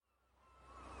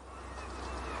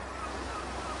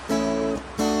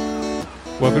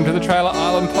Welcome to the Trailer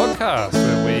Island podcast,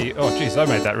 where we... Oh, geez, I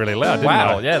made that really loud, didn't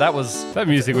I? Wow, yeah, that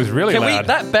music was really loud.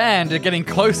 That band are getting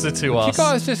closer to us. Could you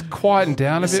guys just quieten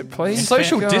down a bit, please?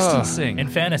 Social distancing. In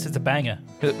fairness, it's a banger.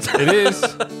 It is.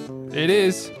 It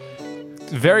is.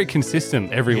 Very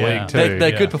consistent every week, too.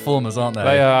 They're good performers, aren't they?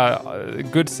 They are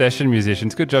good session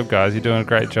musicians. Good job, guys. You're doing a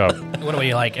great job. What are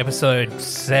we, like, episode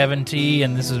 70,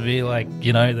 and this would be, like,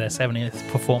 you know, their 70th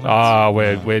performance?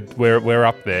 We're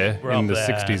up there in the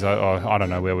 60s. I don't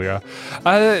know where we are.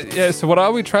 So what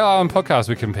are we? Trailer Island podcast.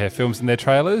 We compare films and their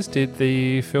trailers. Did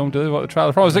the film do what the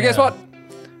trailer promised? So guess what?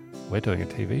 We're doing a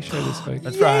TV show this week.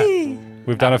 That's right.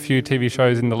 We've done a few TV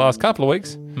shows in the last couple of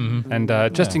weeks, and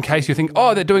just in case you think,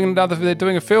 they're doing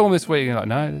a film this week, you're like,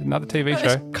 no, another TV show.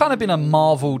 It's kind of been a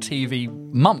Marvel TV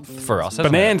month for us,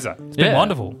 hasn't Bonanza. It's been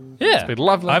wonderful. Yeah. It's been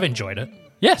lovely. I've enjoyed it.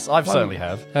 Yes, I've certainly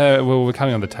have. Well, we're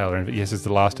coming on the tail end, but yes, it's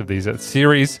the last of these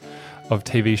series of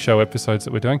TV show episodes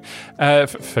that we're doing.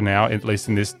 For now, at least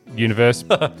in this universe,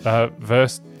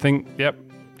 verse thing. Yep.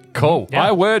 Cool. Yeah.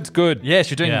 My word's good. Yes,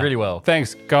 you're doing really well.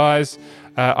 Thanks, guys.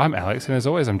 I'm Alex, and as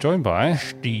always, I'm joined by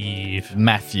Steve.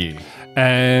 Matthew.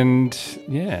 And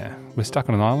yeah, we're stuck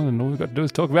on an island, and all we've got to do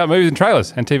is talk about movies and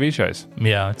trailers and TV shows.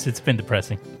 Yeah, it's been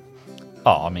depressing.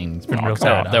 Oh, I mean, It's been real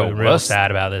sad. I'm real sad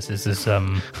about this. This is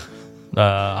I'm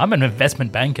an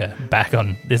investment banker. Back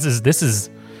on this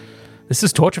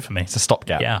is torture for me. It's a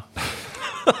stopgap. Yeah.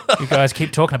 You guys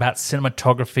keep talking about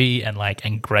cinematography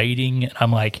and grading, and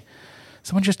I'm like,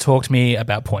 someone just talk to me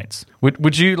about points.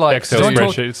 Would you like Excel to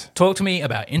spreadsheets? Talk to me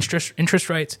about interest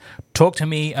rates. Talk to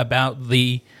me about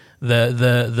the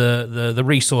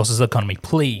resources economy,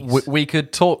 please. We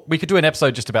could talk. We could do an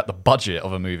episode just about the budget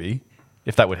of a movie,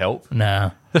 if that would help.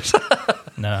 No.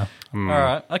 No. All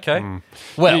right. Okay.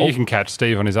 Well, You can catch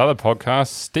Steve on his other podcast,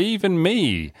 Steve and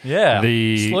Me. Yeah.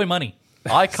 Slow money.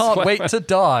 I can't wait to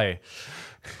die.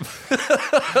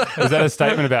 Is that a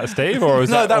statement about Steve, or was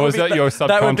No, that would that be- your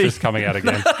that would be- subconscious coming out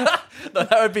again?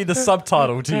 That would be the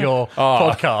subtitle to your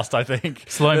podcast, I think.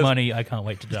 Slow money, I can't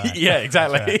wait to die. Yeah,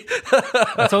 exactly.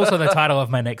 That's also the title of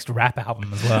my next rap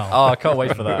album as well. Oh, I can't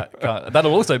wait for that.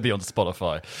 That'll also be on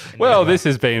Spotify. Well, this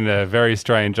has been a very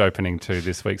strange opening to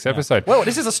this week's episode. Well,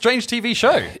 this is a strange TV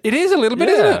show. It is a little bit,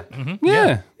 isn't it? Mm-hmm.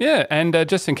 Yeah. And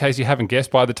just in case you haven't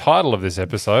guessed by the title of this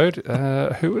episode,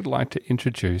 who would like to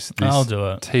introduce this I'll do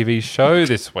it. TV show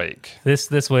this week?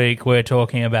 This week we're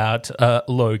talking about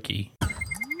Loki.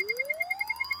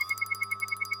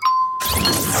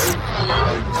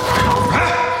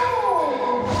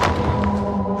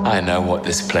 I know what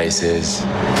this place is.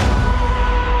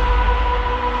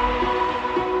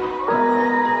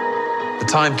 The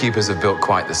timekeepers have built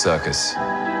quite the circus.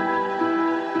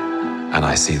 And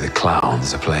I see the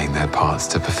clowns are playing their parts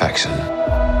to perfection.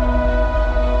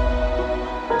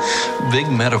 Big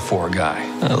metaphor guy.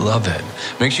 I love it.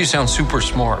 Makes you sound super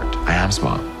smart. I am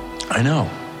smart. I know.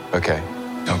 Okay.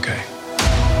 Okay.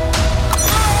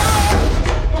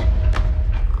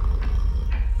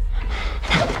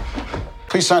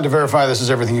 Please sign to verify this is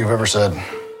everything you've ever said.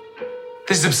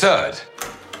 This is absurd.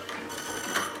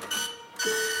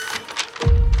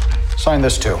 Sign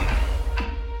this too.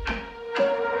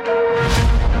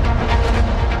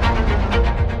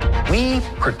 We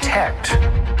protect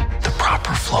the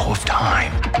proper flow of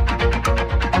time.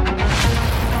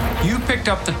 You picked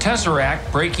up the Tesseract,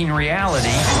 breaking reality.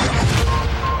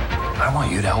 I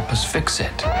want you to help us fix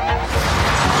it.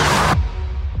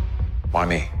 Why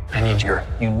me? I need your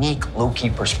unique Loki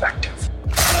perspective.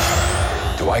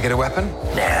 Do I get a weapon?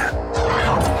 Nah.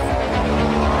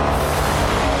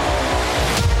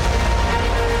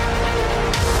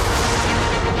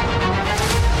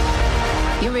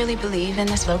 You really believe in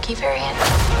this Loki variant?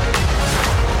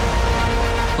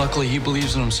 Luckily, he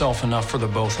believes in himself enough for the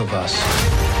both of us.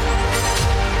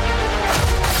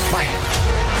 Why?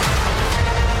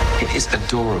 It is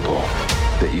adorable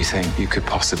that you think you could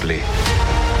possibly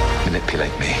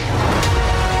manipulate me.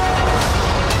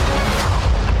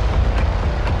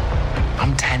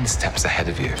 I'm 10 steps ahead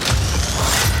of you.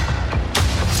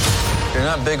 You're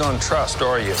not big on trust,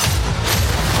 are you?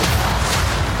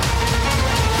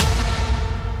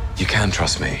 You can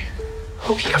trust me.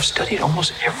 Loki, I've studied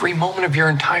almost every moment of your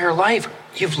entire life.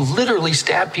 You've literally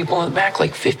stabbed people in the back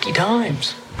like 50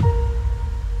 times.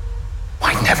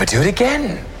 I'd never do it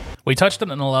again. We touched on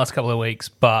it in the last couple of weeks,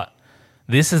 but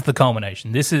this is the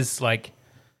culmination. This is like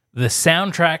the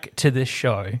soundtrack to this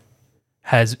show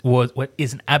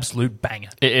is an absolute banger.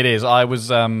 It is. I was.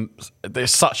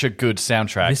 There's such a good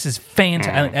soundtrack. This is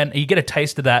fantastic, and you get a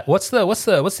taste of that. What's the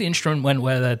instrument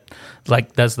where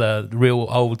does the real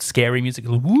old scary music?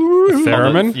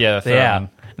 Theremin? Yeah, Yeah.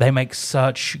 they make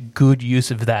such good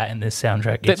use of that in this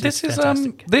soundtrack. It's This just is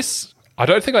fantastic. this. I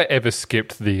don't think I ever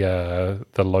skipped the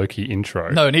Loki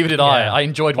intro. No, neither did Yeah. I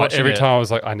enjoyed Like watching every it. time I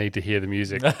was like, I need to hear the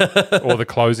music or the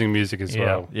closing music as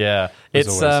well. Yeah, It's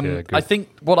it's. always, yeah, good. I think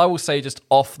what I will say just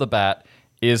off the bat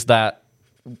is that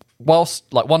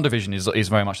whilst like WandaVision is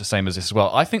very much the same as this as well,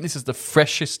 I think this is the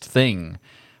freshest thing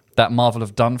that Marvel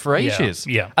have done for ages.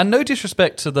 yeah. And no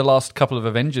disrespect to the last couple of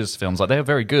Avengers films, like they're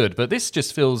very good, but this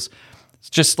just feels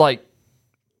just like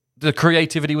the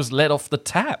creativity was let off the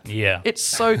tap. Yeah. It's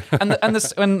so and the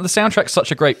soundtrack's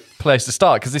such a great place to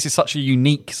start because this is such a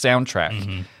unique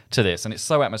soundtrack to this, and it's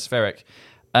so atmospheric.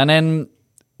 And then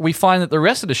we find that the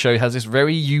rest of the show has this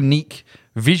very unique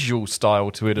visual style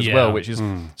to it as Yeah. well, which is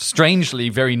strangely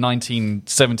very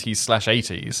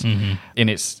 1970s/80s in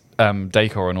its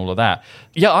decor and all of that.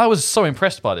 Yeah, I was so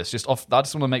impressed by this. I just want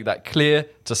to make that clear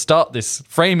to start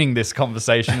framing this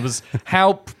conversation was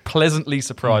how pleasantly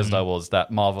surprised I was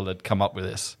that Marvel had come up with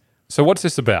this. So what's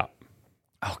this about?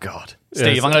 Oh God,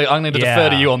 Steve, Yes. I'm going to defer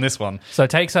to you on this one. So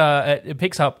it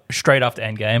picks up straight after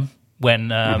Endgame when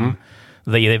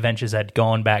the Avengers had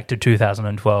gone back to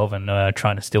 2012 and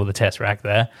trying to steal the Tesseract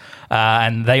there.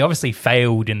 And they obviously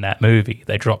failed in that movie.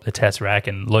 They dropped the Tesseract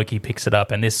and Loki picks it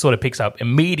up. And this sort of picks up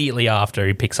immediately after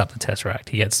he picks up the Tesseract.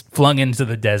 He gets flung into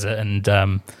the desert, and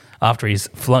after he's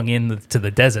flung into the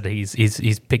desert,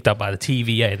 he's picked up by the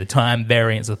TVA, the Time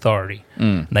Variance Authority.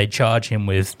 And they charge him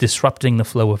with disrupting the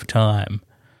flow of time.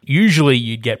 Usually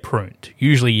you'd get pruned.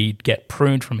 Usually you'd get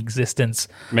pruned from existence.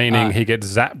 Meaning he gets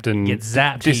zapped and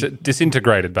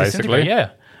disintegrated, basically.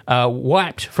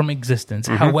 Wiped from existence.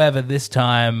 However, this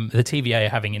time the TVA are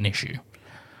having an issue.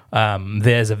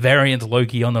 There's a variant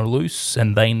Loki on the loose,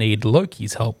 and they need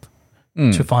Loki's help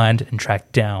to find and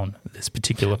track down this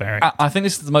particular variant. I think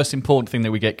this is the most important thing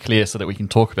that we get clear so that we can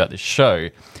talk about this show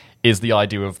is the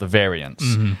idea of the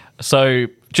variance. So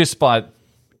just by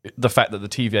the fact that the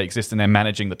TVA exists and they're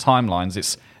managing the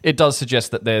timelines, it does suggest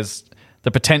that there's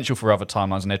the potential for other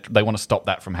timelines, and they want to stop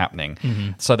that from happening.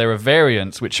 So there are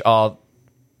variants which are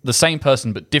the same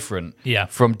person but different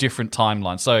from different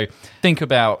timelines. So think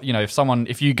about,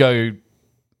 if you go,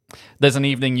 there's an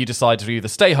evening you decide to either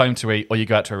stay home to eat or you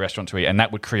go out to a restaurant to eat, and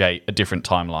that would create a different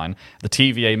timeline. The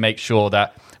TVA makes sure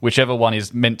that whichever one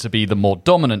is meant to be the more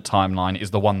dominant timeline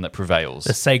is the one that prevails.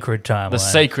 The sacred timeline. The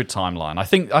sacred timeline. I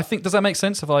think. Does that make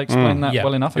sense? Have I explained that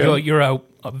well enough? You're a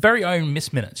very own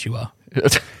Miss Minutes, you are.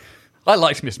 I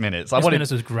liked Miss Minutes. Miss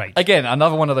Minutes was great. Again,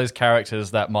 another one of those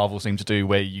characters that Marvel seem to do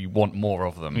where you want more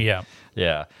of them.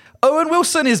 Yeah. Owen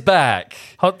Wilson is back.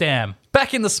 Hot damn.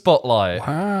 Back in the spotlight.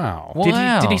 Wow.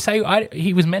 Did he say...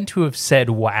 he was meant to have said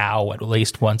wow at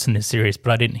least once in this series,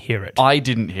 but I didn't hear it. I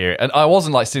didn't hear it. And I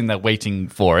wasn't sitting there waiting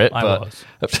for it. I was.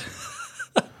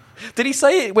 Did he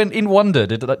say it when in Wonder?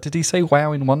 Did he say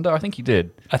wow in Wonder? I think he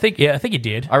did. I think he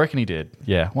did. I reckon he did.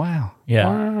 Yeah. Wow. Yeah.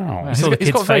 Wow. I saw the He's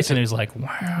kid's got very face and he was like,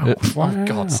 wow. Oh,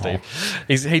 God, Steve.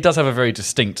 He does have a very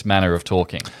distinct manner of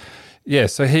talking. Yeah,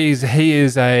 so he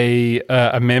is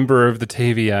a member of the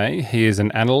TVA. He is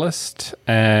an analyst,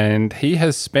 and he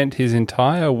has spent his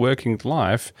entire working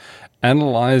life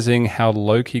analysing how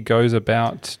Loki goes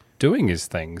about doing his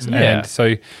things. Yeah. And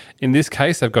so in this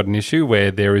case, they've got an issue where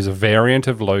there is a variant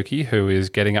of Loki who is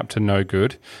getting up to no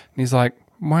good. And he's like,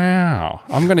 wow,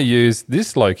 I'm going to use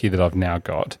this Loki that I've now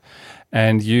got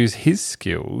and use his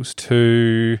skills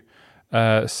to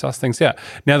suss things out.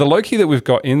 Now, the Loki that we've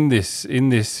got in this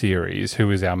series, who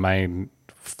is our main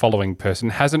following person,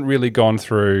 hasn't really gone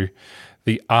through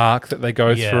the arc that they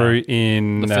go through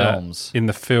in the films. In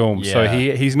the film, so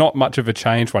he's not much of a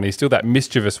changed one. He's still that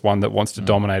mischievous one that wants to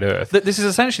dominate Earth. This is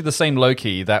essentially the same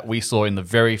Loki that we saw in the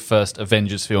very first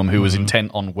Avengers film, who was intent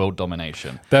on world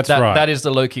domination. That's right. That is the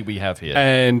Loki we have here.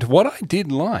 And what I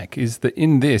did like is that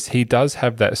in this, he does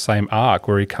have that same arc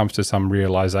where he comes to some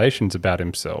realizations about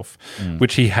himself,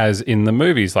 which he has in the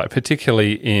movies, like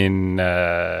particularly in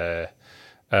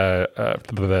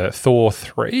the Thor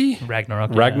 3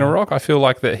 Ragnarok. I feel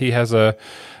like that he has an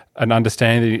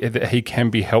understanding that he can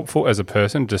be helpful as a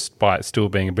person despite still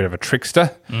being a bit of a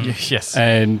trickster. Yes.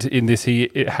 And in this,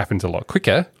 it happens a lot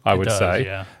quicker, I would say.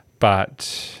 Yeah.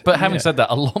 But having said that,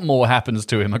 a lot more happens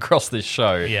to him across this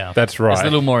show. Yeah. that's right. It's a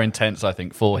little more intense, I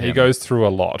think, for him. He goes through a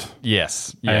lot.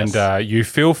 Yes. And you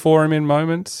feel for him in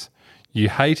moments, you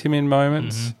hate him in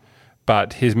moments,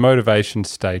 but his motivations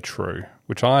stay true,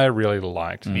 which I really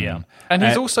liked. Yeah. And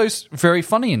he's also very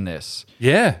funny in this.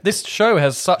 Yeah. This show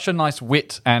has such a nice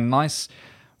wit and nice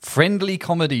friendly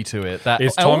comedy to it. That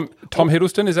Is Tom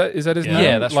Hiddleston, is that his name?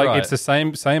 Yeah, that's like, right. It's the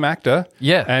same actor.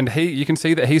 Yeah. And you can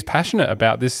see that he's passionate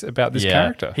about this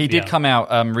character. He did come out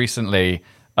recently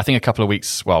I think a couple of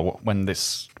weeks, when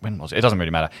was it? It doesn't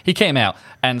really matter. He came out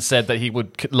and said that he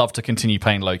would love to continue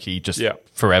playing Loki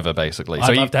forever, basically.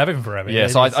 I'd love to have him forever. Yeah,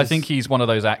 so I think he's one of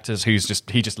those actors he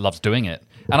just loves doing it.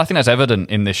 And I think that's evident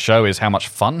in this show is how much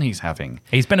fun he's having.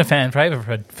 He's been a fan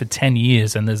favorite for 10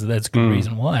 years, and there's good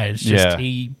reason why. It's just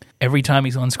every time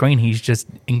he's on screen, he's just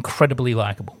incredibly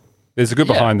likable. There's a good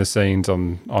behind the scenes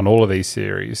on all of these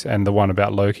series, and the one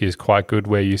about Loki is quite good,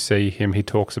 where you see him, he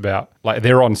talks about, like,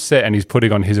 they're on set and he's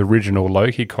putting on his original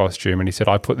Loki costume, and he said,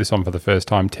 I put this on for the first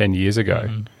time 10 years ago,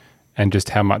 and just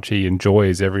how much he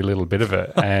enjoys every little bit of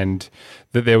it. And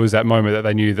that there was that moment that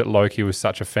they knew that Loki was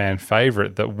such a fan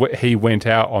favorite that he went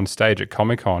out on stage at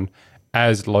Comic-Con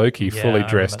as Loki, fully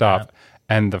dressed up,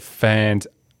 and the fans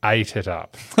ate it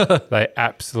up. They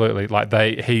absolutely,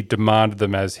 he demanded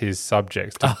them as his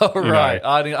subjects. I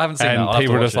haven't seen that. And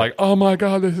people were just like, oh my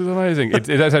God, this is amazing.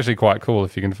 That's actually quite cool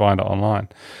if you can find it online.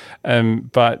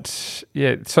 But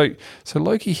yeah, so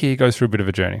Loki here goes through a bit of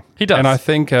a journey. He does. And I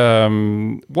think,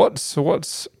 what's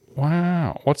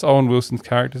Owen Wilson's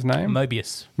character's name?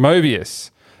 Mobius.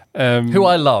 Who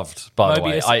I loved, by the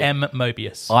way.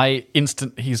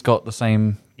 Mobius. He's got the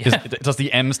same... Does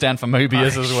the M stand for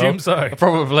Mobius as well? I assume so.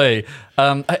 Probably.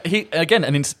 He, again,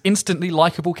 an instantly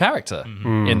likable character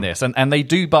in this. And they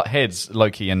do butt heads,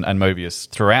 Loki and Mobius,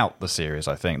 throughout the series,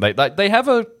 I think. They have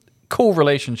a cool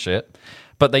relationship,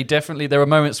 but there are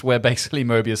moments where basically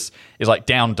Mobius is like,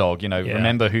 down dog,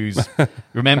 remember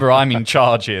I'm in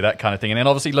charge here, that kind of thing. And then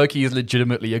obviously Loki is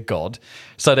legitimately a god.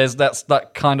 So that's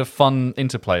that kind of fun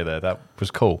interplay there. That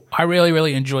was cool. I really,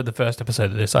 really enjoyed the first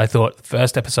episode of this. I thought the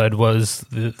first episode was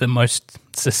the most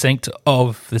succinct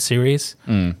of the series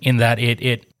in that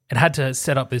it had to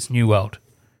set up this new world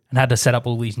and had to set up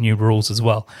all these new rules as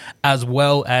well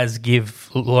as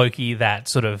give Loki that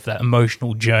sort of that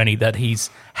emotional journey that he's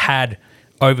had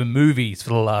over movies for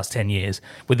the last 10 years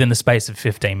within the space of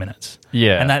 15 minutes.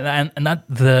 Yeah. And that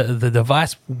the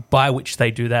device by which they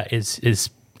do that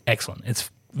is excellent. It's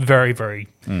very, very...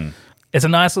 It's a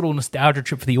nice little nostalgia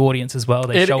trip for the audience as well.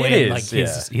 They show in like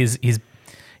his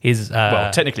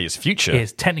technically his future.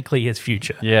 Is technically his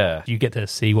future. Yeah. You get to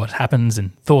see what happens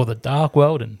in Thor: The Dark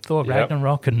World and Thor: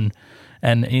 Ragnarok and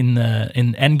in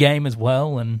Endgame as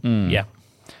well, and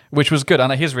which was good.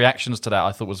 And his reactions to that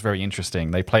I thought was very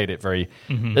interesting. They played it very...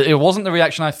 It wasn't the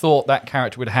reaction I thought that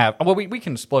character would have. Well, we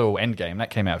can spoil Endgame. That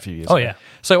came out a few years ago. Yeah.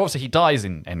 So obviously he dies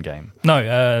in Endgame.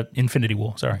 No, Infinity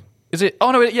War, sorry. Is it?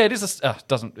 Oh, no, it is.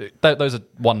 Those are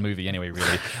one movie anyway,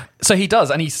 really. So he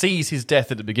does, and he sees his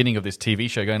death at the beginning of this TV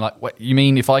show going like, what, you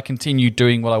mean if I continue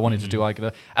doing what I wanted to do, I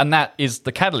could... And that is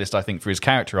the catalyst, I think, for his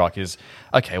character arc is,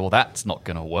 okay, well, that's not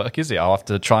going to work, is it? I'll have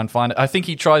to try and find it. I think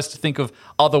he tries to think of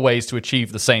other ways to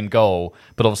achieve the same goal,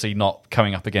 but obviously not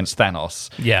coming up against Thanos.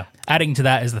 Yeah. Adding to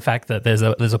that is the fact that there's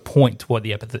a point toward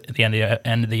the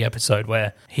end of the episode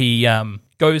where he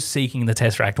goes seeking the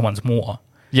Tesseract once more.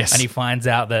 Yes. And he finds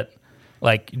out that,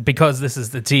 like, because this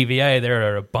is the TVA,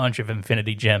 there are a bunch of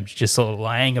Infinity Gems just sort of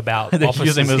lying about. They're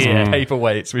offices using them as here.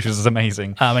 paperweights, which was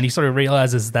amazing. And he sort of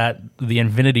realizes that the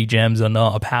Infinity Gems are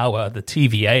not a power. The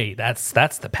TVA,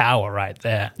 that's the power right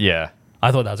there. Yeah.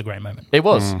 I thought that was a great moment. It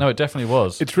was. No, it definitely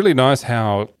was. It's really nice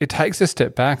how it takes a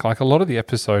step back. Like, a lot of the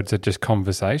episodes are just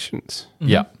conversations.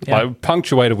 Yeah. Like,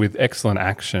 punctuated with excellent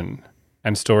action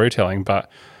and storytelling,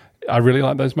 but I really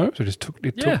like those moments.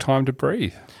 It took time to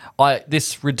breathe.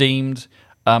 This redeemed,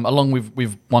 along with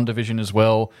WandaVision as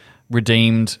well,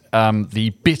 redeemed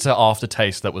the bitter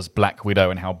aftertaste that was Black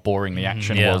Widow and how boring the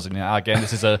action was. And again,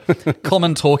 this is a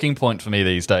common talking point for me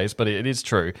these days, but it is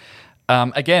true.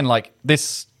 Again, like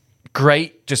this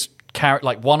great just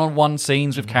like one-on-one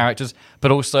scenes with characters,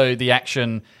 but also the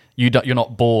action. You're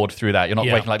not bored through that. You're not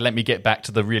waiting like, let me get back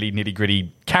to the really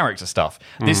nitty-gritty character stuff.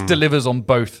 This delivers on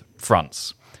both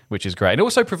fronts, which is great. It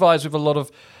also provides with a lot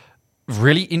of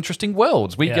really interesting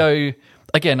worlds. We go...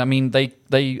 Again, I mean,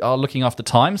 they are looking after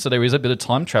time, so there is a bit of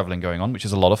time traveling going on, which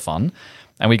is a lot of fun.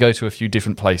 And we go to a few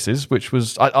different places, which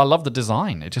was... I love the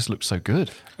design. It just looks so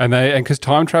good. And because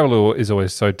time travel is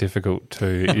always so difficult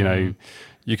to,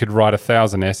 you could write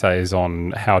 1,000 essays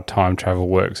on how time travel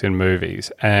works in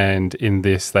movies. And in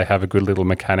this, they have a good little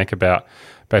mechanic about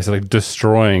basically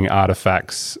destroying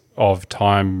artifacts of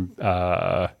time...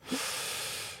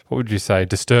 what would you say?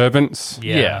 Disturbance?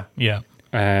 Yeah.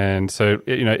 And so,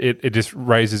 it just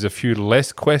raises a few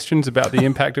less questions about the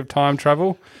impact of time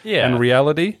travel and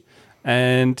reality.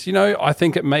 And, I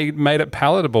think it made it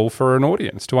palatable for an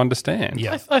audience to understand.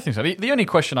 Yeah, I think so. The only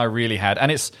question I really had, and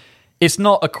it's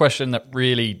not a question that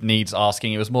really needs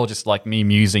asking, it was more just like me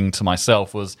musing to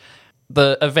myself, was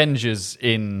the Avengers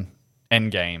in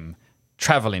Endgame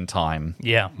travel in time.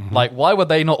 Yeah. Like, why were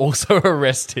they not also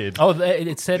arrested? Oh,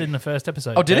 it said in the first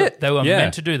episode. Oh, did it? They were Yeah.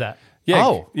 meant to do that. Yeah.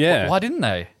 Oh, yeah. Why didn't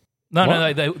they? No, What?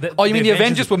 no, they Oh, you mean the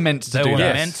Avengers were meant to they do were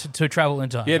that? meant to travel in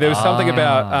time. Yeah, there was something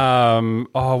about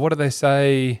what did they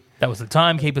say? That was the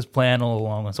timekeeper's plan all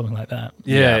along, or something like that.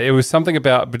 Yeah, it was something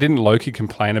about, but didn't Loki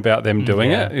complain about them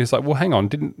doing yeah. it? He was like, well, hang on,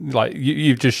 didn't like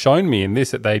you've just shown me in this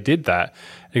that they did that?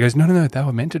 He goes, no, they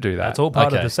were meant to do that. It's all part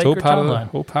Okay. of the It's all sacred part timeline.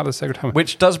 of all part of the sacred timeline.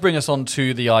 Which does bring us on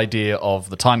to the idea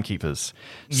of the timekeepers.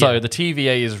 So the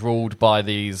TVA is ruled by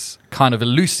these kind of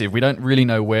elusive, we don't really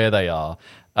know where they are,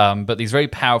 but these very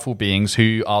powerful beings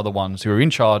who are the ones who are in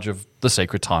charge of the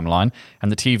sacred timeline,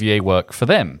 and the TVA work for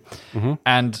them.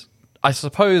 And I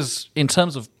suppose in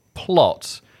terms of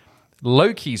plot,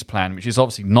 Loki's plan, which is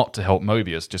obviously not to help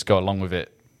Mobius, just go along with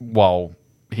it while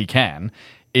he can,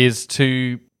 is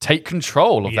to take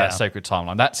control of Yeah. that sacred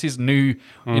timeline. That's his new,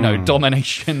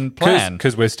 domination plan.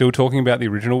 Because we're still talking about the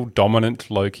original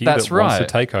dominant Loki That's that wants to right.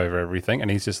 take over everything,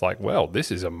 and he's just like, well, this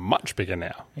is a much bigger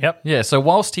now. Yep. Yeah, so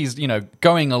whilst he's,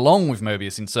 going along with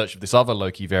Mobius in search of this other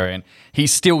Loki variant,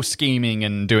 he's still scheming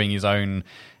and doing his own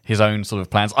sort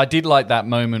of plans. I did like that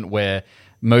moment where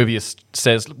Mobius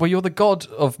says, well, you're the god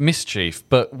of mischief,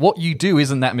 but what you do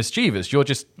isn't that mischievous. You're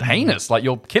just heinous, like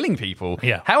you're killing people.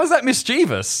 Yeah. How is that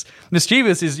mischievous?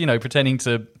 Mischievous is, pretending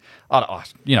to,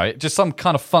 just some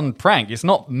kind of fun prank. It's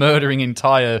not murdering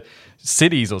entire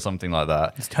cities or something like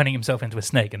that. He's turning himself into a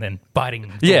snake and then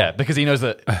biting. Yeah, because he knows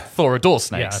that Thor adores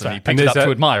snakes Yeah, that's and he right. picked it up there's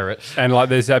to admire it. And like,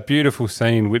 there's that beautiful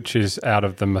scene, which is out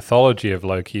of the mythology of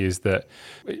Loki, is that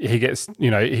he gets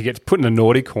put in a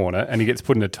naughty corner and he gets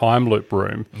put in a time loop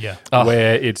room, Yeah.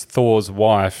 where it's Thor's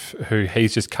wife who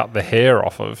he's just cut the hair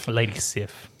off of, Lady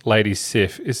Sif. Lady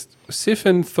Sif. Is Sif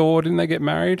and Thor, didn't they get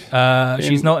married?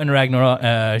 She's not in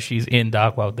Ragnarok. She's in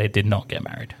Dark World. They did not get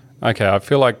married. Okay, I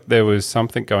feel like there was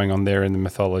something going on there in the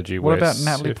mythology. What about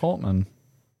Natalie Portman?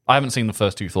 I haven't seen the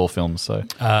first two Thor films, so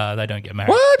They don't get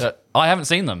married. What? I haven't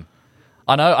seen them.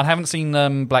 I know. I haven't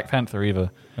seen Black Panther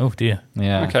either. Oh dear.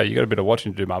 Yeah. Okay, you got a bit of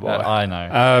watching to do, my boy. I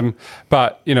know.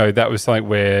 But, that was something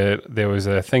where there was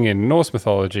a thing in Norse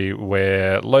mythology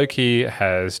where Loki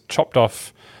has chopped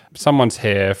off someone's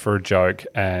hair for a joke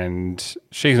and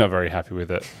she's not very happy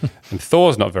with it. And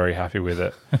Thor's not very happy with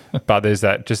it. But there's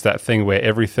that thing where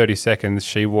every 30 seconds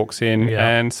she walks in Yeah.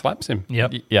 and slaps him.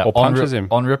 Yep. Yeah. Or punches him.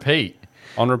 on repeat.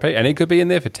 On repeat. And he could be in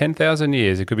there for 10,000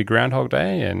 years. It could be Groundhog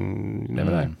Day and you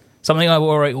never know. Something I've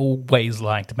always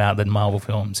liked about the Marvel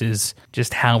films is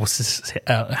just how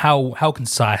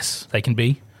concise they can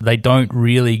be. They don't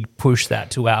really push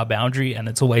that to our boundary, and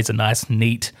it's always a nice,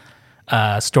 neat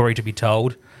story to be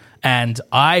told. And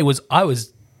I was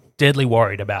deadly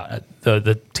worried about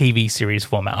the TV series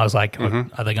format. I was like,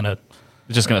 are they going to?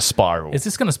 It's just going to spiral. Is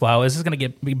this going to spiral? Is this going to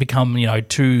become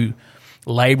too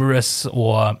laborious,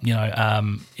 or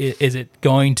is it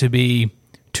going to be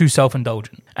too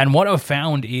self-indulgent? And what I've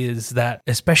found is that,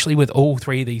 especially with all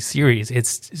three of these series,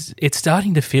 it's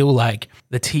starting to feel like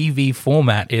the TV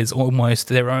format is almost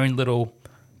their own little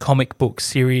comic book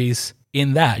series.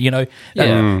 In that, little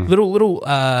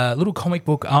comic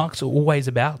book arcs are always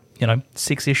about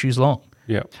 6 issues long.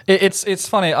 Yeah. It's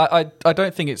funny. I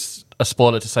don't think it's a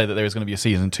spoiler to say that there is going to be a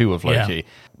season 2 of Loki. Yeah.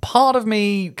 Part of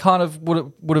me kind of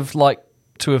would have liked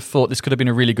to have thought this could have been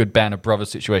a really good Band of Brothers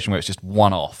situation where it's just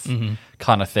one-off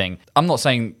kind of thing. I'm not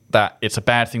saying that it's a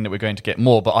bad thing that we're going to get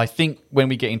more, but I think when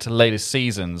we get into later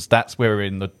seasons, that's where we're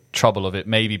in the trouble of it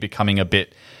maybe becoming a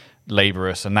bit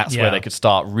laborious, and that's where they could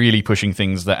start really pushing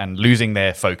things and losing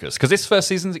their focus, because this first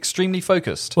season is extremely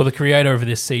focused. Well, the creator of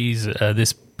this season,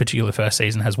 this particular first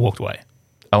season, has walked away.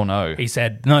 Oh no. He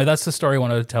said, "No, that's the story I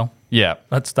wanted to tell. Yeah.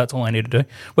 That's all I need to do."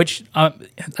 Which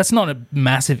that's not a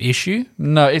massive issue.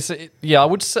 No, I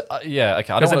would say, okay. I don't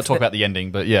want to talk about the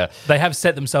ending, but yeah, They have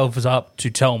set themselves up to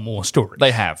tell more stories.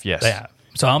 they have. Yes, They have.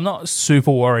 So I'm not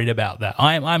super worried about that.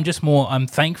 I'm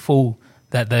thankful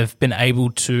that they've been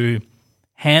able to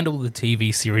handle the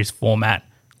TV series format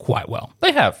quite well.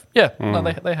 They have. Yeah, no,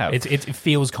 they have. It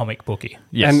feels comic booky.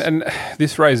 Yes. And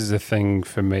this raises a thing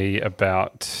for me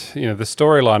about, the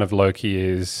storyline of Loki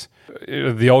is,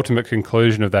 the ultimate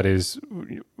conclusion of that is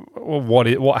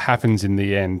what happens in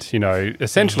the end,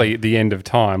 essentially the end of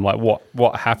time, like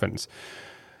what happens.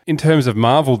 In terms of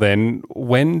Marvel then,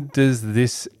 when does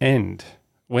this end?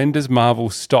 When does Marvel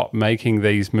stop making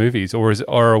these movies, or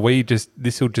are we just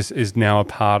is now a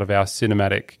part of our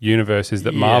cinematic universe? Is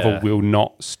that Marvel will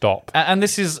not stop? And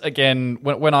this is again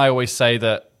when I always say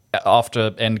that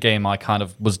after Endgame, I kind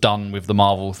of was done with the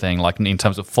Marvel thing, like in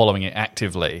terms of following it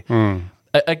actively.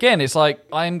 Again, it's like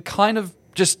I'm kind of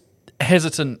just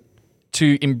hesitant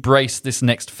to embrace this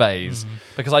next phase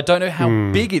because I don't know how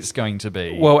big it's going to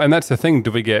be. Well, and that's the thing.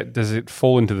 Does it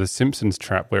fall into the Simpsons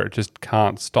trap where it just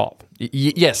can't stop?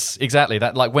 Yes, exactly.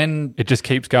 That like when it just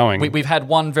keeps going. We've had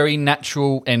one very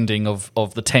natural ending of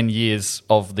the 10 years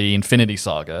of the Infinity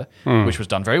Saga, which was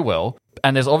done very well.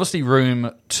 And there's obviously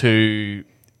room to...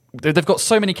 They've got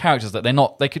so many characters that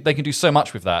they can do so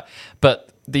much with that.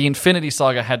 But the Infinity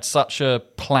Saga had such a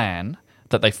plan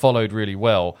that they followed really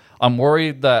well. I'm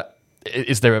worried that...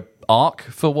 Is there an arc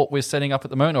for what we're setting up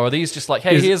at the moment? Or are these just like,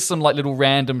 hey, here's some like little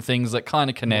random things that kind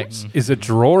of connect? Is it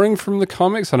drawing from the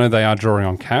comics? I know they are drawing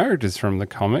on characters from the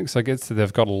comics. I guess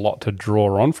they've got a lot to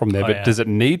draw on from there. But does it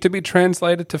need to be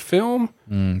translated to film?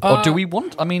 Or do we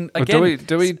want... I mean, again...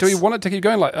 Do we want it to keep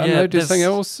going? Like, I don't know, do something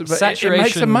else? But it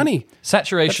makes some money.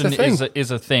 Saturation is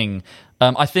a thing.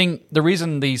 I think the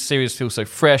reason these series feel so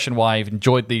fresh and why I've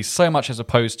enjoyed these so much as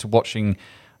opposed to watching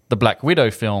the Black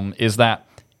Widow film is that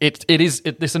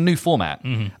it's a new format,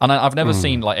 and I've never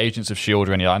seen like Agents of S.H.I.E.L.D.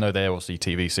 or any. I know they're obviously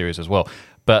TV series as well,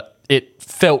 but it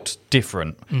felt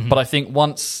different. But I think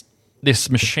once this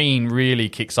machine really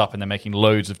kicks up and they're making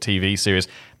loads of TV series,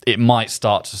 it might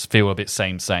start to feel a bit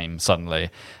same suddenly.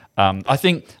 I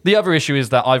think the other issue is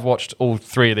that I've watched all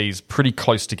three of these pretty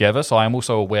close together, so I am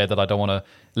also aware that I don't want to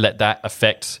let that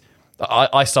affect.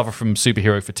 I suffer from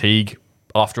superhero fatigue.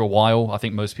 After a while, I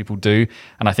think most people do,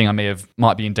 and I think I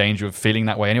might be in danger of feeling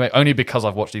that way anyway, only because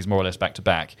I've watched these more or less back to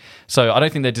back. So I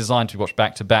don't think they're designed to be watched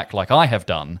back to back like I have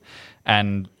done,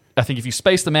 and I think if you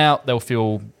space them out, they'll be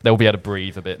able to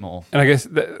breathe a bit more. And I guess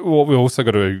what we also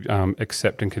got to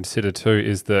accept and consider too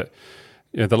is that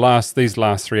these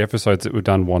last three episodes that we've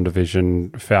done,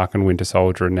 WandaVision, Falcon, Winter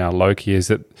Soldier, and now Loki, is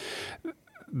that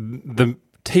the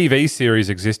TV series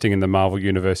existing in the Marvel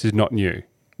universe is not new.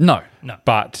 No.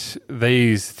 But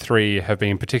these three have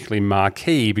been particularly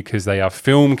marquee because they are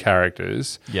film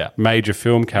characters, major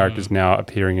film characters now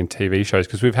appearing in TV shows.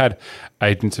 Because we've had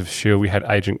Agents of S.H.I.E.L.D., we had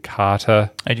Agent Carter.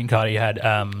 You had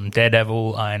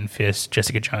Daredevil, Iron Fist,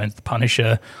 Jessica Jones, The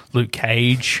Punisher, Luke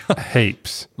Cage.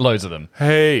 Heaps. Loads of them.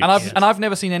 Heaps. And I've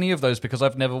never seen any of those because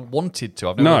I've never wanted to.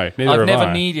 I've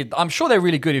never needed... I'm sure they're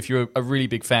really good if you're a really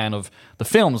big fan of the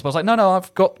films, but I was like, no,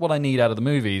 I've got what I need out of the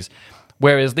movies.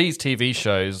 Whereas these TV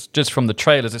shows, just from the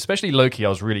trailers, especially Loki, I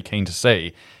was really keen to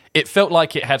see, it felt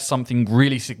like it had something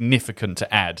really significant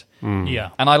to add. Yeah.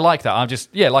 And I like that. I'm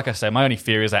just, like I say, my only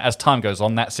fear is that as time goes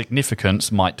on, that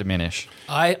significance might diminish.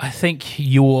 I think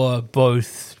you're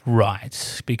both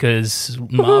right, because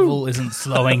Marvel isn't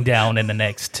slowing down in the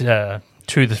next 2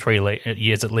 to 3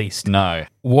 years at least. No.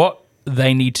 What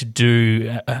they need to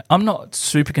do, I'm not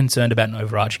super concerned about an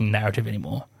overarching narrative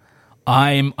anymore.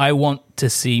 I want to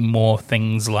see more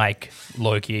things like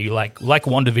Loki, like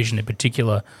WandaVision in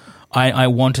particular. I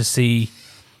want to see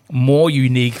more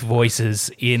unique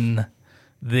voices in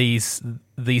these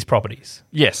properties.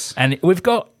 Yes. And we've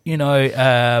got,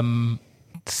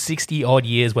 60 odd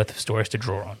years worth of stories to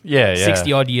draw on. Yeah.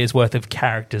 60 odd years worth of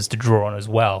characters to draw on as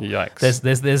well. Yikes.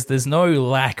 There's no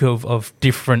lack of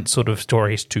different sort of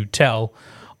stories to tell.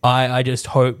 I just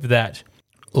hope that,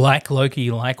 like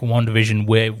Loki, like WandaVision,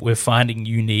 we're finding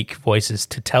unique voices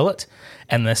to tell it,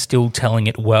 and they're still telling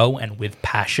it well and with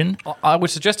passion. I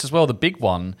would suggest as well the big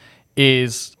one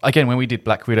is, again, when we did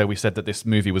Black Widow, we said that this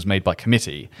movie was made by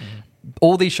committee.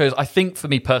 All these shows, I think for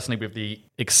me personally, with the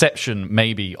exception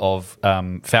maybe of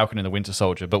Falcon and the Winter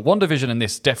Soldier, but WandaVision and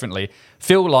this definitely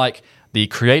feel like the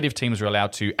creative teams are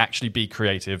allowed to actually be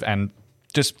creative and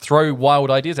just throw wild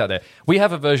ideas out there. We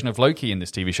have a version of Loki in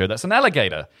this TV show that's an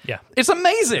alligator. Yeah. It's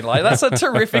amazing. Like, that's a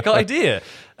terrific idea.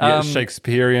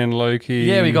 Shakespearean Loki.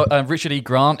 Yeah, we got Richard E.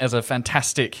 Grant as a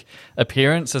fantastic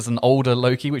appearance as an older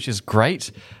Loki, which is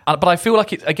great. But I feel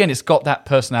like, it's got that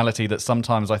personality that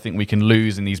sometimes I think we can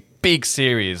lose in these big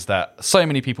series that so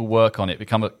many people work on. It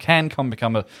can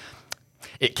become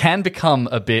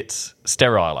a bit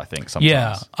sterile, I think, sometimes.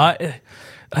 Yeah.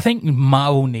 I think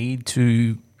Marvel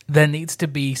there needs to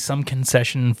be some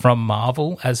concession from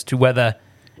Marvel as to whether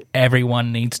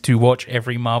everyone needs to watch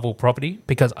every Marvel property,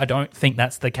 because I don't think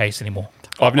that's the case anymore.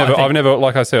 I've never,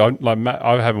 like I said,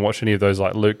 I haven't watched any of those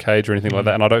like Luke Cage or anything like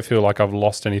that, and I don't feel like I've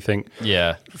lost anything.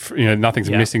 Yeah, nothing's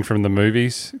missing from the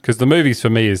movies, because the movies for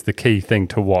me is the key thing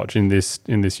to watch in this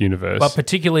universe. But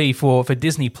particularly for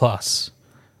Disney Plus,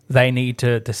 they need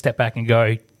to step back and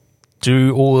go,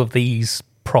 do all of these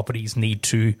properties need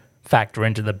to factor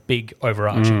into the big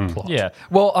overarching plot? Yeah.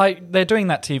 Well, they're doing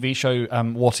that TV show,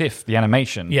 What If, the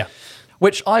animation. Yeah.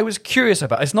 Which I was curious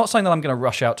about. It's not something that I'm going to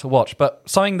rush out to watch, but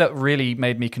something that really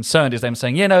made me concerned is them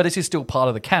saying, this is still part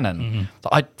of the canon.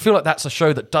 I feel like that's a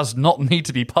show that does not need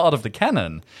to be part of the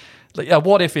canon.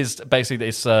 What If is basically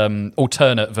this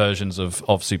alternate versions of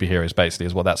superheroes, basically,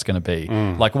 is what that's going to be.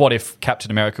 Like, what if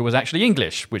Captain America was actually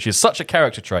English, which is such a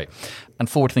character trait, and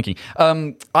forward-thinking.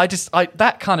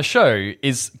 That kind of show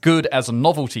is good as a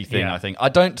novelty thing, I think. I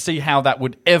don't see how that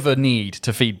would ever need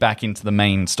to feed back into the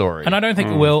main story. And I don't think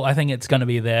it will. I think it's going to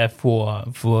be there for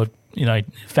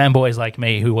fanboys like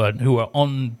me who are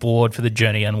on board for the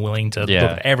journey and willing to look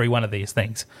at every one of these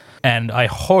things. And I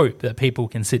hope that people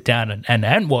can sit down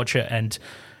and watch it and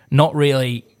not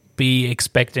really be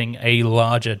expecting a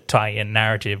larger tie-in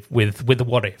narrative with the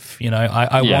What If.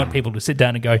 I want people to sit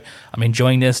down and go, I'm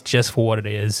enjoying this just for what it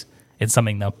is. It's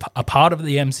something that's a part of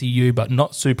the MCU, but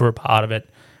not super a part of it.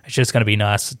 It's just going to be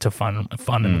nice to fun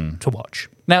to watch.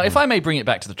 Now, if I may bring it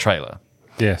back to the trailer.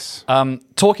 Yes.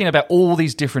 Talking about all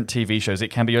these different TV shows, it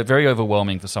can be very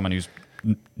overwhelming for someone who's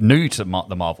new to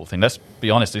the Marvel thing. Let's be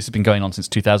honest, this has been going on since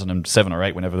 2007 or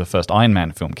 8, whenever the first Iron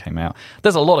Man film came out.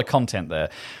 There's a lot of content there.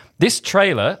 This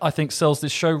trailer, I think, sells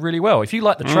this show really well. If you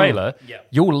like the trailer,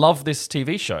 you'll love this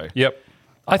TV show. Yep.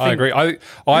 I agree.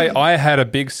 I had a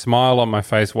big smile on my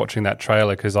face watching that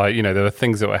trailer because there were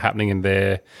things that were happening in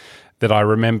there that I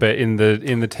remember in the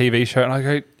TV show, and I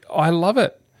go, I love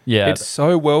it. Yeah, it's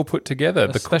so well put together.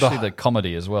 Especially the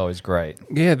comedy as well is great.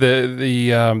 Yeah,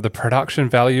 the production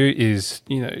value is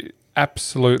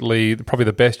absolutely probably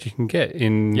the best you can get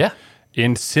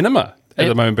in cinema at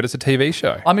the moment, but it's a TV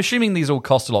show. I'm assuming these all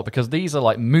cost a lot because these are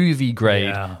like movie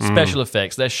grade special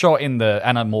effects. They're shot in the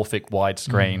anamorphic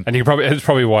widescreen, and it's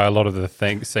probably why a lot of the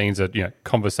scenes are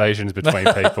conversations between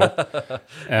people.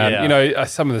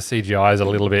 Some of the CGI is a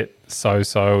little bit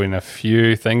so in a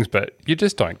few things, but you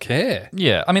just don't care.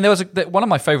 Yeah, I mean, there was one of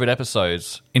my favorite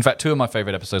episodes. In fact, two of my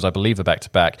favorite episodes, I believe, are back to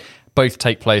back. Both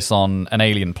take place on an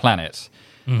alien planet,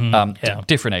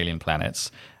 different alien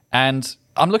planets, and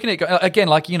I'm looking at it again,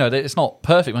 it's not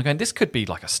perfect. I'm going, this could be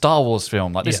like a Star Wars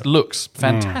film. Like, this looks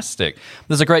fantastic.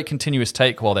 There's a great continuous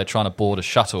take while they're trying to board a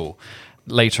shuttle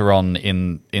later on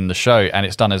in the show, and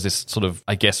it's done as this sort of,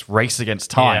 I guess, race against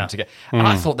time to get. And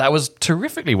I thought that was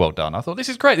terrifically well done. I thought, this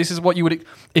is great. This is what you would,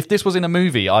 if this was in a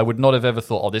movie, I would not have ever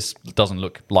thought, this doesn't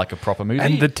look like a proper movie.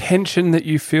 And the tension that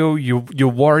you feel, you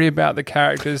worry about the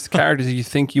characters you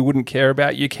think you wouldn't care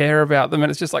about, you care about them, and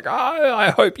it's just like,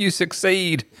 I hope you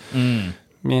succeed.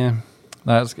 Yeah.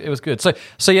 No, it was good.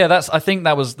 So yeah, I think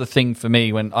that was the thing for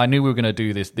me when I knew we were going to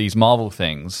do these Marvel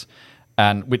things,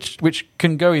 and which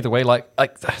can go either way. Like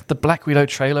the Black Widow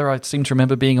trailer, I seem to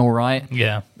remember being all right.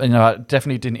 Yeah, it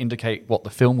definitely didn't indicate what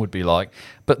the film would be like.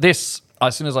 But this,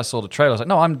 as soon as I saw the trailer, I was like,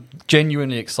 no, I'm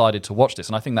genuinely excited to watch this,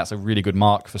 and I think that's a really good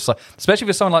mark especially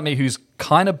for someone like me who's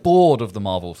kind of bored of the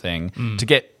Marvel thing to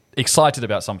get excited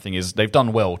about something. Is they've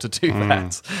done well to do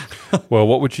that. Well,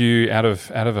 what would you out of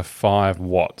a 5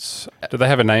 watts? Do they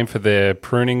have a name for their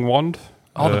pruning wand?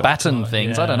 The baton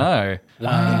things. I don't know.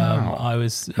 Wow. I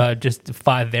was just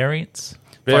 5 variants.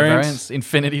 5 variants,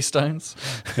 Infinity Stones.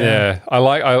 Yeah,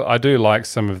 I do like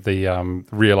some of the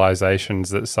realizations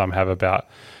that some have about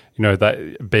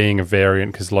that being a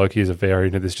variant, because Loki is a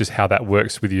variant, and it's just how that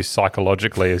works with you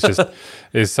psychologically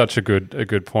is such a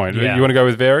good point. Yeah. You want to go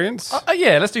with variants?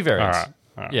 Yeah, let's do variants. All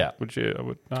right. Yeah. Would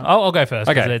you? I'll go first.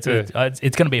 Okay.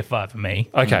 It's going to be a 5 for me.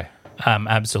 Okay.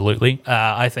 Absolutely.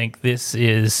 I think this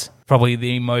is probably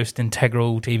the most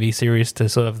integral TV series to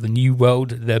sort of the new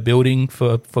world they're building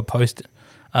for post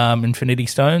Infinity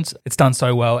Stones. It's done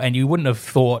so well, and you wouldn't have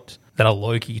thought that a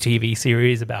Loki TV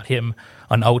series about him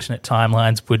on alternate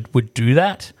timelines would do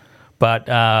that. But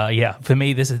for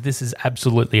me, this is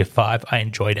absolutely a 5. I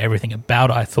enjoyed everything about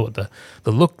it. I thought the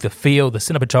look, the feel, the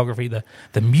cinematography,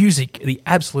 the music, the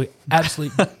absolute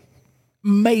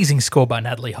amazing score by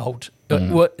Natalie Holt.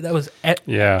 That was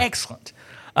excellent.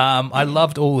 I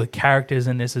loved all the characters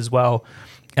in this as well,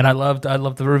 and I loved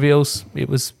the reveals. It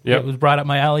was right up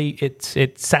my alley.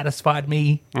 It satisfied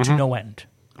me to no end.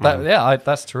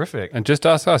 That's terrific. And just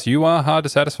ask us. You are hard to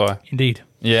satisfy. Indeed.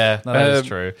 Yeah, that is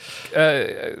true.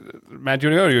 Matt, do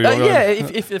you want to go?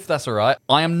 If that's all right.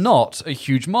 I am not a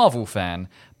huge Marvel fan,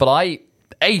 but I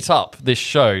ate up this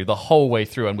show the whole way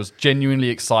through and was genuinely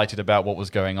excited about what was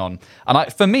going on.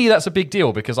 And for me, that's a big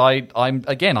deal because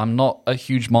I'm not a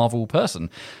huge Marvel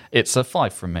person. It's a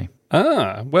 5 from me.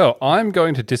 Well, I'm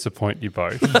going to disappoint you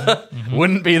both.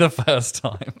 Wouldn't be the first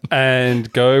time.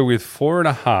 And go with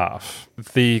 4.5.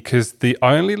 Because the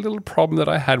only little problem that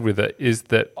I had with it is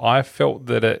that I felt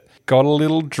that it got a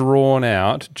little drawn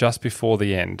out just before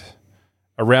the end.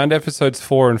 Around episodes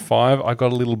 4 and 5, I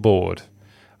got a little bored.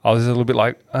 I was a little bit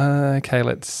like, okay,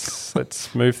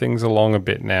 let's move things along a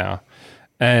bit now.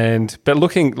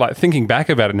 But thinking back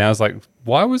about it now, I was like,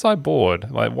 why was I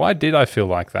bored? Like, why did I feel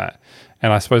like that?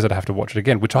 And I suppose I'd have to watch it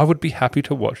again, which I would be happy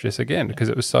to watch this again because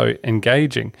it was so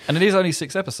engaging. And it is only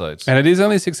 6 episodes.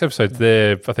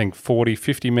 They're, I think, 40,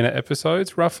 50-minute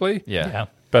episodes, roughly. Yeah.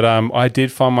 But I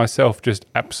did find myself just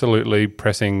absolutely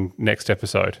pressing next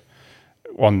episode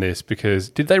on this because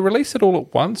did they release it all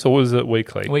at once or was it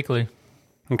weekly? Weekly.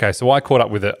 Okay, so I caught up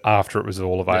with it after it was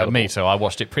all available. Me too. I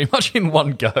watched it pretty much in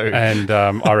one go. And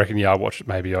I reckon, I watched it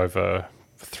maybe over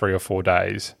 3 or 4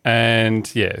 days. And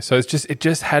so it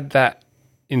just had that,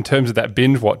 in terms of that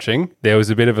binge watching, there was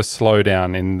a bit of a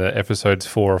slowdown in the episodes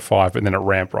 4 or 5, but then it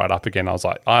ramped right up again. I was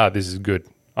like, this is good.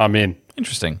 I'm in.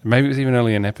 Interesting. Maybe it was even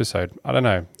only an episode. I don't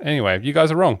know. Anyway, you guys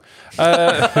are wrong. No.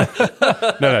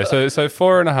 So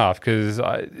 4.5 because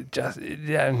I just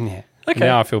Okay.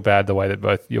 Now I feel bad the way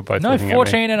that you're both looking at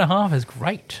me. 14.5 is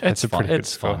great. It's a pretty good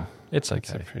score. Fun. It's okay.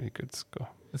 It's a pretty good score.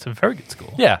 It's a very good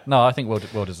score. Yeah, no, I think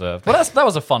well deserved. Well, that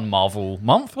was a fun Marvel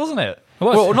month, wasn't it? It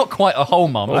was. Well, not quite a whole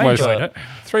month. Almost enjoyed it.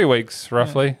 3 weeks,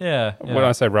 roughly. Yeah. When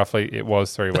I say roughly, it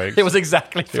was 3 weeks. It was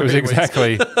exactly 3 weeks. It was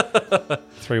exactly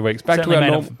 3 weeks. Back Certainly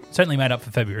to our certainly made up for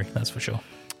February, that's for sure.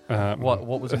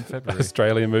 What was in February?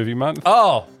 Australia Movie Month.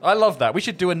 Oh, I love that. We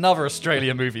should do another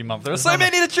Australia movie month. There are so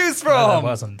many to choose from. No, there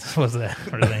wasn't, was there?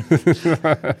 Really?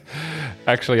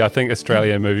 Actually, I think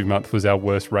Australia Movie Month was our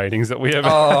worst ratings that we ever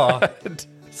had.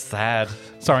 Sad.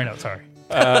 Sorry, not sorry.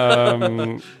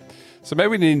 So maybe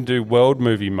we need to do World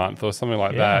Movie Month or something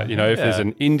like that. You know, if there's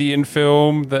an Indian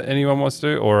film that anyone wants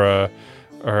to do, or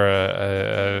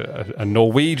a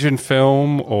Norwegian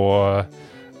film, or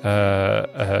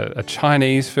a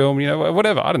Chinese film, you know,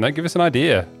 whatever. I don't know. Give us an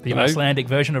idea. The Icelandic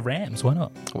version of Rams. Why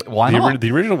not? Why not?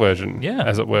 The original version,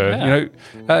 as it were. Yeah.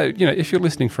 You know, if you're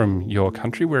listening from your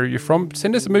country, where are you from?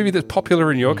 Send us a movie that's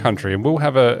popular in your country, and we'll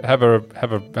have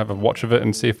a watch of it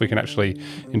and see if we can actually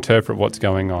interpret what's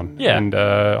going on. Yeah. And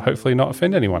hopefully not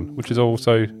offend anyone, which is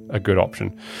also a good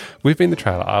option. We've been the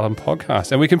Trailer Island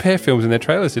Podcast, and we compare films and their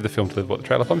trailers to the film to live what the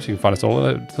trailer promise. You can find us all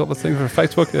the things on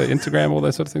Facebook, Instagram, all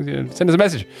those sort of things. You know, send us a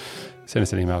message. Send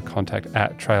us an email,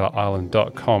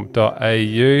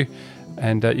 contact@trailerisland.com.au,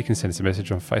 and you can send us a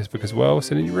message on Facebook as well.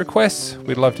 Send in your requests.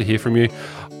 We'd love to hear from you.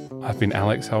 I've been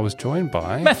Alex. I was joined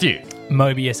by Matthew.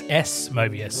 Mobius S.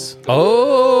 Mobius.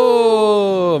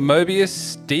 Oh, Mobius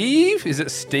Steve? Is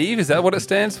it Steve? Is that what it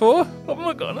stands for? What am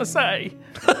I going to say?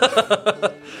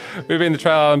 We've been the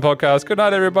Trailer Island Podcast. Good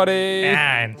night, everybody.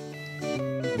 And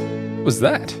What was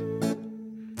that?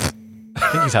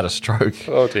 I think he's had a stroke.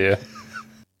 Oh, dear.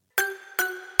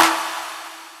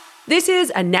 This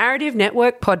is a Narrative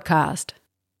Network podcast.